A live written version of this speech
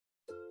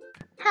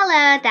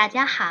Hello, 大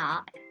家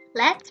好.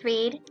 Let's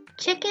read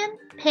Chicken,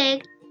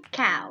 Pig,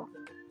 Cow.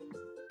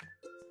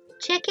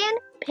 Chicken,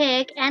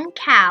 pig, and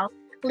cow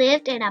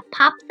lived in a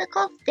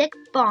popsicle stick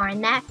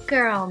barn that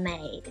girl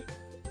made.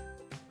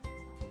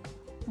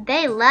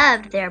 They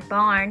loved their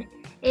barn.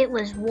 It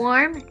was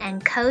warm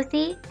and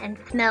cozy and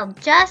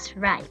smelled just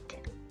right.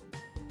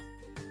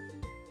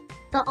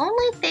 The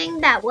only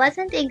thing that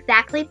wasn't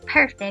exactly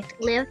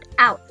perfect lived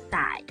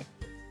outside.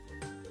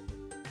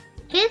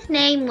 His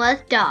name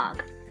was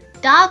Dog.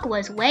 Dog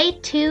was way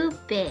too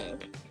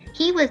big.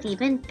 He was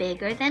even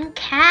bigger than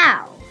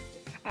Cow.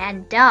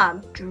 And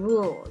Dog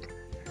drooled.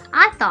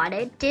 I thought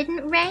it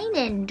didn't rain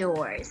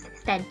indoors,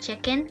 said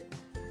Chicken.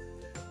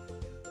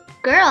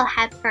 Girl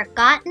had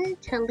forgotten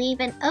to leave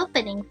an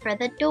opening for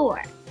the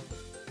door.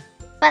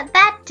 But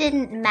that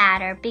didn't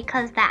matter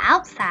because the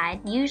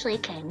outside usually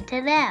came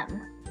to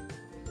them.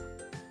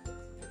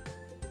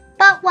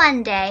 But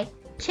one day,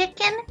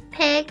 Chicken,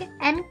 Pig,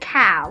 and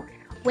Cow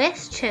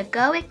wished to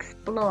go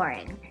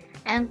exploring,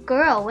 and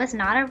Girl was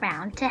not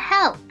around to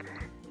help.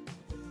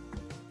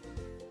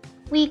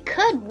 We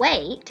could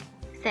wait,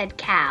 said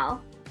Cow.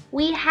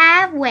 We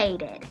have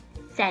waited,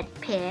 said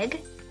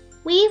Pig.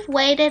 We've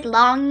waited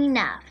long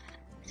enough,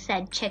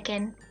 said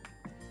Chicken.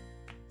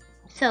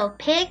 So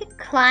Pig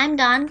climbed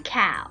on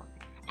Cow,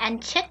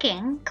 and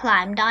Chicken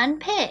climbed on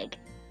Pig.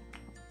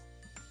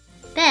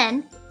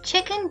 Then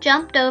Chicken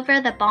jumped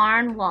over the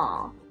barn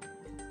wall.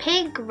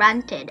 Pig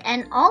grunted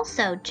and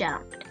also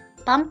jumped,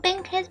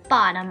 bumping his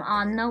bottom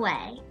on the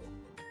way.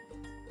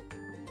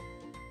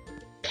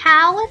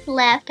 Cow was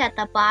left at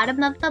the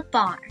bottom of the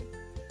barn.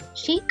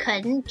 She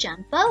couldn't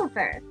jump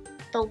over.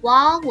 The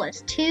wall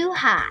was too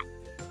high.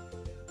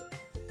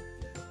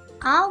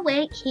 I'll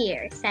wait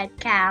here, said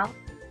Cow.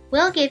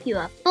 We'll give you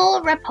a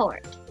full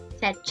report,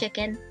 said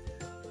Chicken.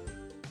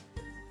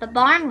 The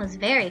barn was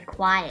very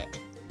quiet.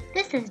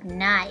 This is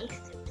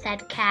nice,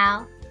 said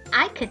Cow.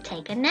 I could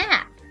take a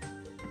nap.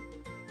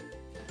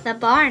 The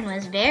barn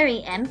was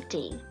very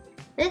empty.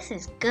 This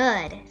is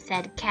good,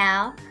 said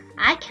Cow.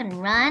 I can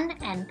run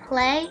and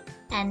play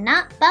and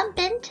not bump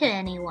into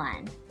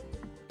anyone.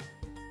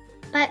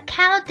 But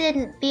Cow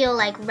didn't feel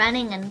like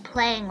running and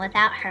playing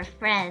without her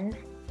friends,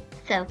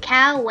 so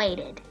Cow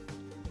waited.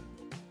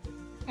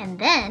 And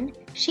then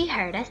she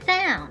heard a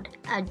sound,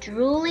 a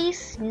drooly,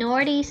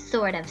 snorty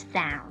sort of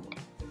sound.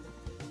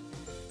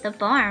 The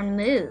barn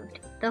moved.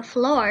 The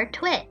floor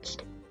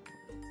twitched.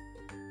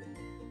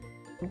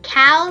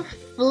 Cow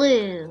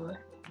flew.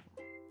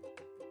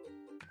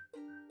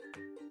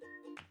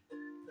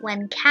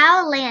 When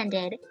Cow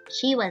landed,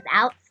 she was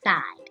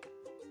outside,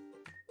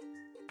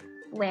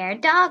 where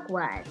Dog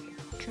was,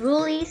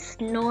 drooly,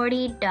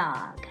 snorty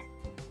Dog.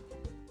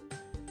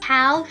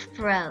 Cow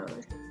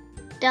froze.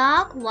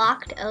 Dog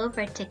walked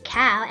over to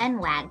Cow and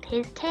wagged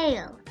his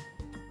tail.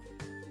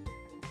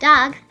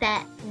 Dog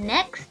sat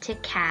next to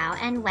Cow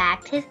and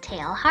wagged his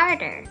tail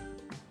harder.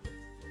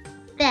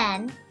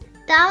 Then,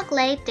 Dog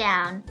lay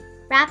down,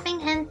 wrapping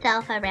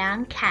himself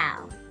around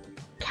Cow.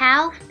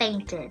 Cow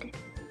fainted.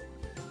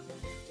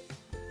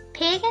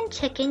 Pig and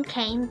Chicken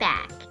came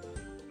back.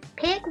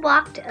 Pig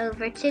walked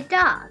over to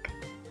Dog.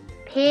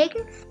 Pig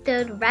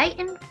stood right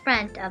in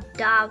front of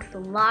Dog's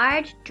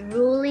large,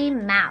 drooly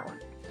mouth.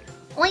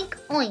 Oink,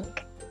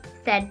 oink,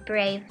 said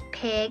brave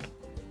Pig.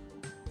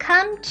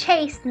 Come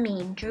chase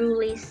me,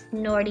 drooly,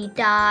 snorty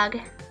Dog.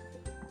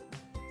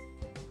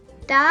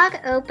 Dog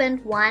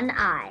opened one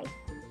eye.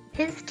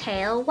 His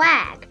tail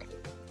wagged,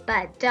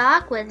 but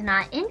Dog was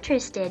not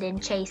interested in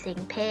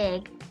chasing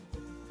Pig.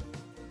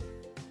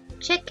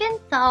 Chicken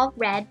saw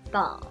Red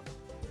Ball.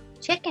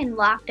 Chicken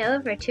walked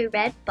over to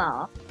Red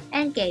Ball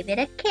and gave it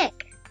a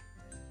kick.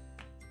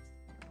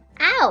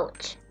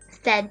 Ouch,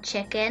 said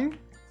Chicken.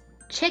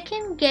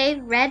 Chicken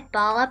gave Red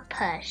Ball a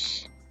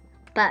push,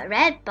 but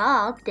Red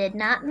Ball did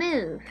not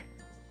move.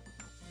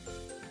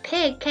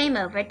 Pig came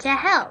over to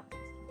help.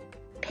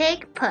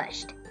 Pig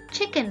pushed.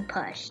 Chicken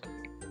pushed.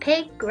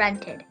 Pig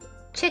grunted.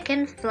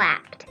 Chicken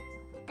flapped.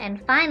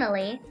 And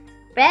finally,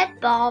 Red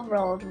Ball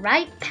rolled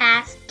right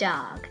past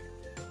Dog.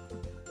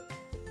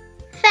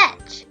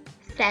 Fetch,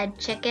 said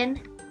Chicken.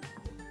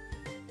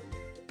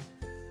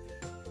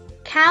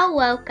 Cow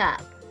woke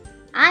up.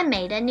 I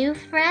made a new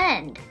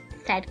friend,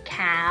 said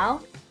Cow.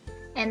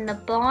 And the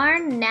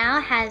barn now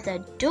has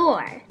a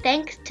door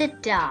thanks to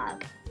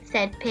Dog,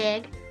 said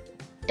Pig.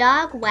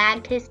 Dog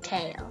wagged his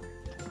tail.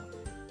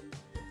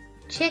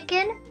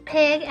 Chicken,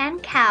 Pig,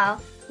 and Cow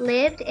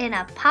lived in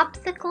a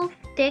popsicle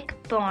stick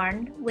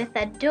barn with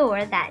a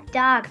door that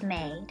Dog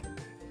made.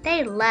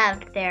 They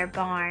loved their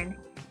barn.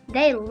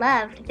 They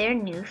loved their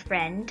new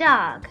friend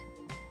Dog.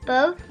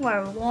 Both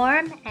were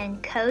warm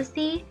and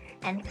cozy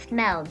and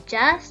smelled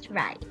just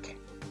right.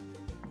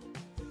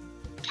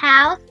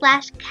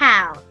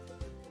 Cow/cow.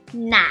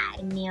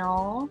 奶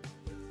牛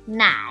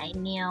奶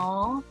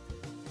牛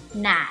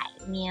奶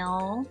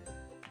牛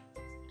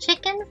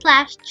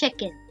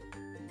Chicken/chicken.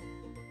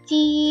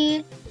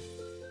 鸡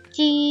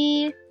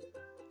鸡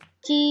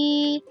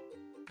鸡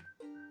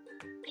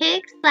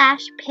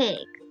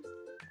Pig/pig.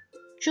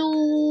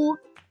 猪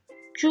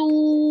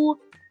猪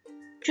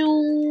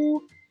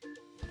猪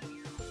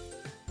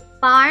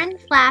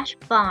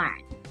barn/barn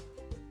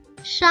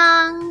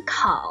牲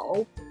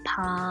口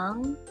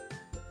棚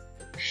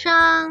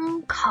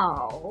牲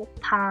口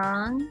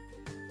棚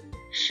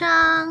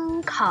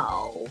牲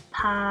口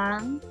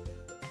棚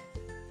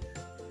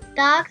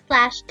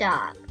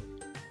dog/dog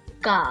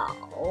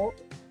狗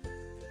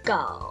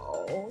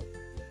狗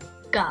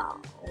狗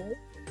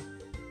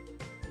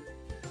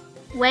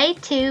way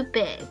too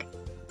big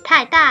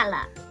太大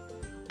了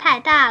太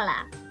大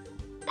了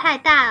太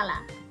大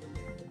了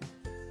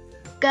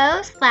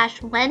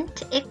go/went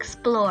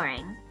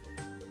exploring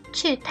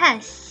去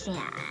探险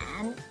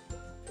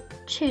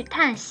去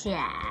探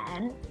险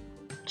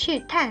去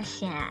探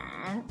险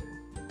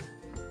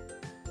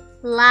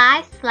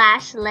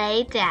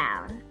lie/lay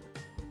down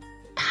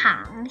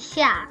躺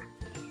下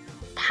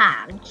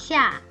躺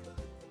下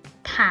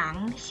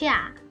躺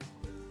下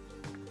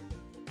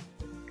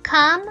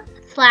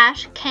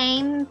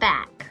come/came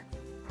back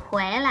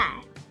回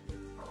来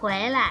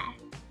回来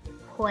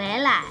回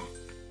来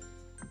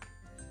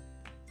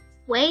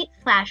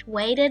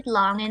wait/waited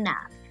long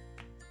enough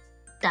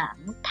等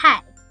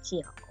太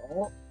久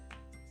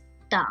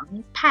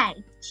等太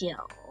久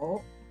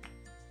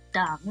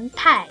等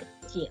太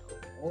久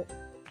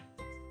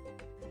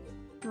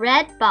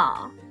red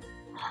ball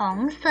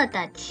红色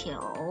的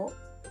球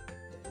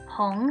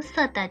红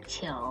色的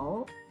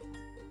球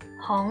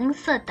红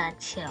色的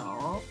球